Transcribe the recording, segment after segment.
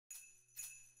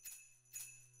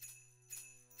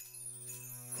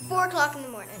4 o'clock in the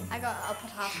morning. I got up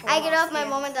at 4:30. I get up, my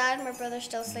mum and dad and my brother's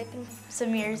still sleeping.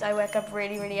 Some years I wake up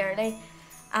really, really early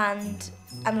and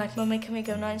I'm like, Mummy, can we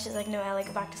go now? And she's like, no, Ellie,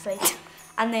 go back to sleep.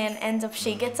 And then ends up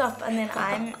she gets up and then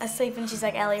I'm asleep and she's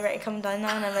like, Ellie, right, come down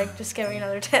now. And I'm like, just give me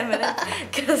another 10 minutes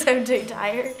because I'm too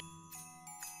tired.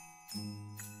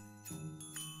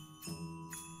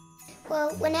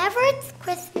 Well, whenever it's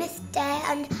Christmas Day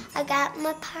and I get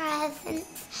my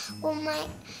presents, well, my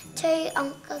 2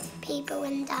 uncles, Peter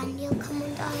and Daniel, come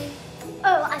on down.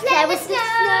 Oh, I play with the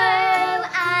snow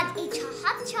and eat a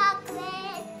hot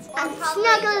chocolate And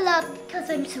snuggle up. because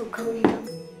I'm so cold.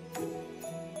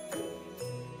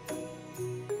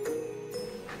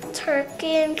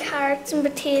 Turkey and carrots and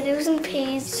potatoes and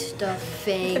peas.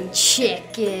 Stuffing,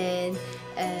 chicken,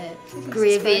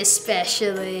 gravy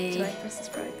especially. Do you like Brussels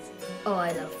sprouts? Oh,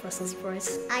 I love Brussels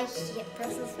sprouts. I hate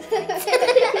Brussels sprouts.